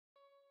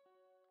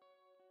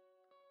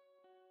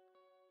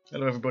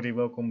Hello everybody,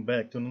 welcome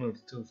back to another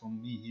tutorial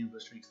from me here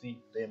with Streak.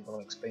 Today I'm gonna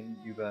explain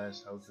to you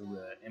guys how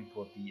to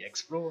import the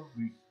Explorer,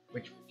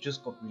 which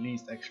just got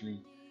released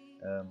actually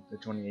the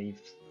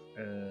 28th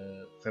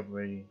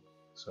February.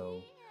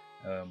 So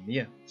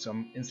yeah, so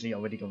I'm instantly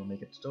already gonna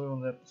make a tutorial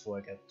on that before I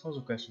get tons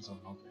of questions on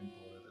how to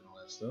import it and all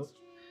that stuff.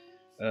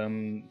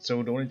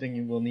 So the only thing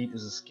you will need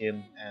is a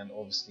skin and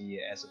obviously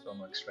Asset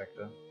Bundle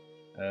Extractor.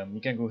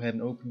 You can go ahead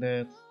and open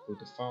that, go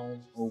to File,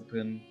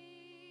 Open.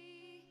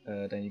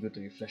 Then you go to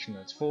your Flashing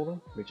Lights folder,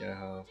 which I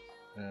have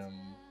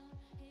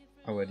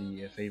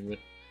already favorite,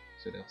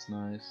 so that's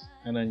nice.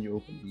 And then you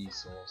open the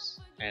source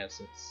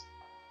assets.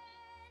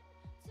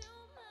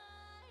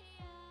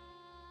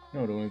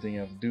 Now the only thing you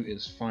have to do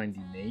is find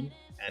the name,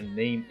 and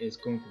name is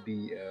going to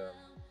be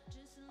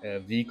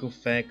Vehicle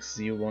Facts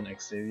 01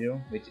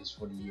 Exterior, which is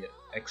for the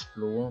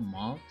Explorer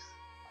marks.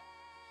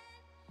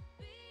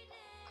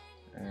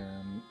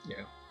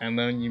 Yeah, and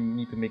then you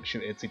need to make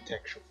sure it's a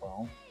texture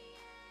file.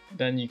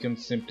 Then you can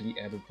simply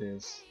edit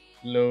this,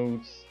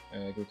 load,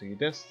 go to your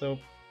desktop,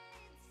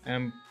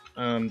 and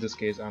in this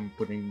case I'm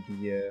putting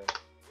the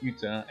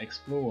Utah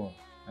Explorer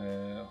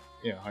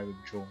highway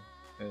patrol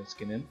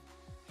skin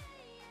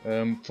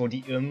in. For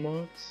the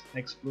unmarked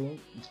Explorer,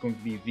 it's going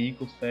to be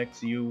Vehicle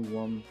Fact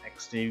 01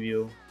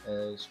 Exterior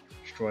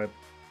stripe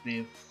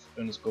with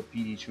underscore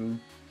PD2.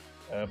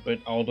 But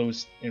all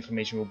those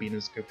information will be in the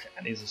description,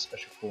 and there's a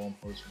special forum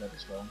post for that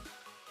as well.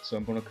 So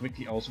I'm gonna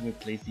quickly also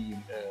replace the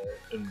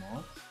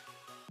unmarked.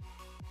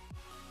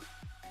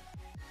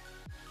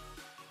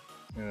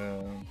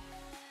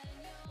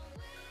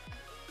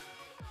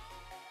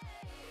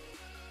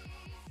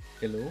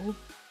 Hello?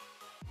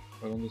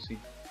 I don't see.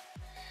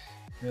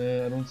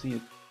 I don't see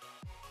it.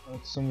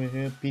 It's somewhere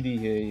here. PD,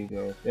 here you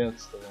go.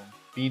 That's the one.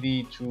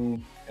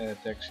 PD2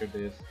 texture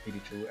div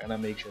PD2, and I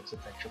make sure it's a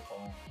texture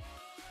file.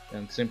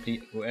 Then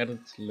simply go edit,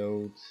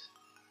 load,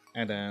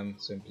 and then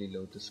simply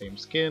load the same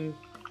skin.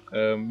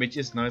 Which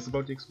is nice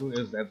about the Explorer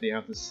is that they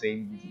have the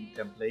same UV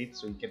template,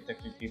 so you can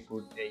technically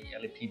put a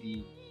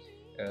LAPD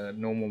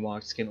normal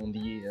marked skin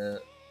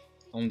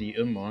on the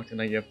unmarked, and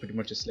then you have pretty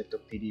much a selector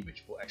PD,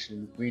 which will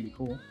actually look really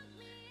cool.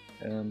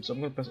 So I'm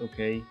gonna press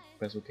OK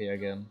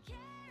again,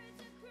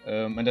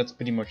 and that's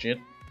pretty much it.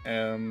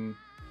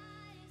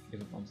 If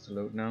it wants to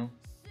load now,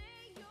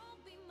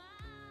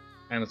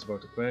 and it's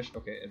about to crash.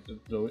 Okay,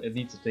 it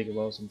needs to take a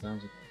while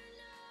sometimes.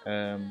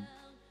 Then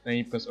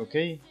you press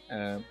OK.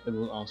 It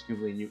will ask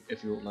you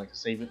if you would like to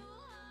save it.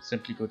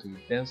 Simply go to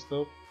your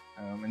desktop.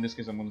 In this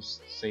case I'm going to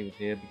save it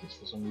here because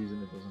for some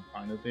reason it doesn't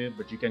find it here,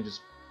 but you can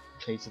just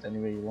place it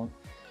anywhere you want.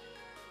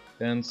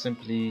 Then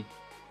simply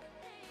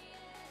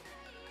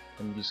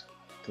just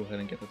go ahead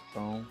and get the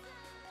file.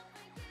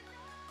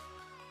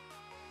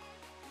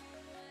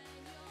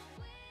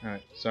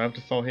 Alright, so I have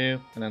the file here,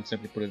 and then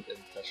simply put it in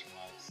Flashing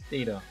Lights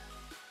data,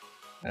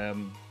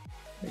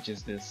 which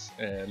is this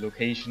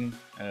location.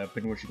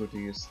 Pretty much you go to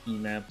your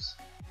Steam apps,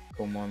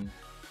 common,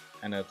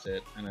 and that's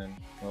it. And then,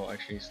 well,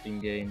 actually Steam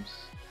games.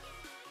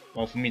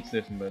 Well, for me it's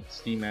different, but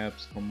Steam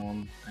apps, come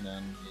on, and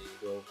then here you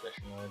go,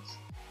 Flashing Lights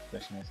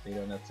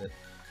data, and that's it.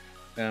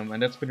 And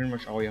that's pretty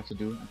much all you have to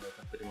do, and you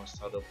can pretty much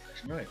start up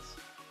Flashing Lights.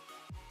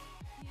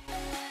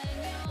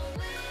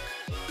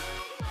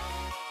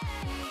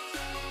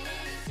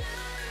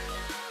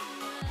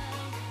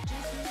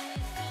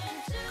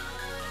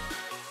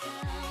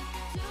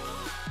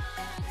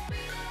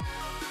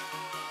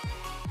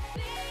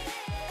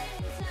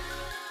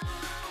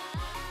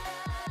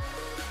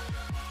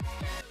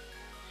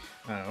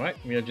 Alright,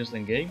 we are just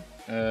in game.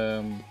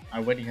 I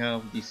already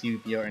have the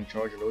CVPR and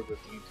charger load with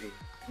the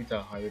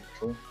Utah Highway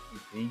Patrol,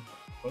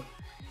 UP.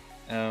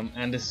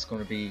 And this is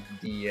going to be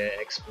the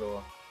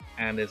Explorer,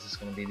 and this is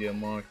going to be the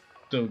unmarked,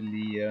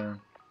 totally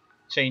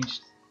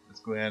changed. Let's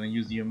go ahead and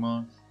use the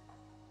unmarked.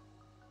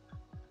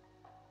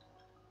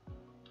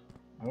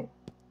 Oh.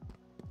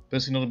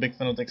 Personally not a big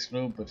fan of the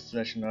Explorer, but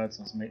Flashing Lights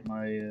has made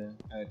my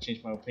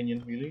changed my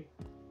opinion really.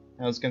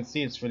 As you can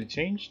see, it's really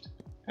changed.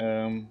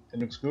 It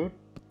looks good.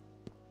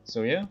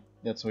 So yeah,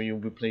 that's how you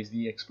replace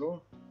the Explorer.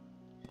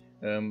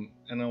 And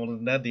other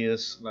than that,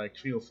 there's like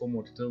 3 or 4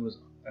 more tutorials,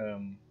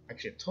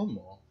 actually a ton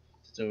more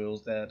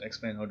tutorials that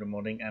explain how to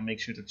modding, and make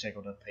sure to check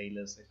out that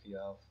playlist if you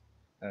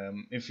have,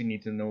 if you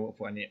need to know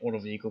for any other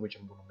vehicle, which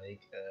I'm gonna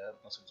make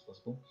as soon as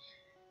possible.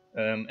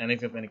 And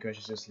if you have any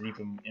questions, just leave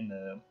them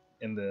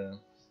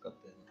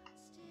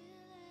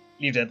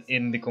leave that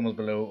in the comments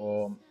below,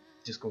 or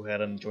just go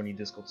ahead and join the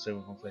Discord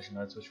server from Flashing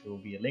Lights, which will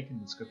be a link in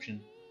the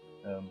description.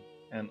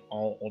 And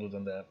all other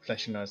than that,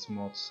 Flashing Lights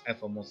mods,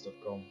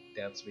 flmods.com,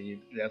 that's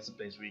the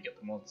place where you get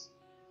the mods.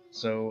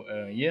 So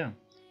yeah,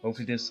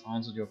 hopefully this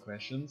answered your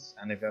questions,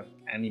 and if you have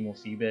any more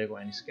feedback or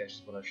any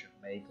suggestions what I should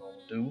make or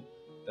do,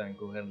 then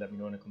go ahead and let me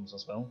know in the comments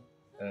as well.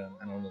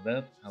 And other than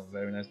that, have a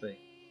very nice day.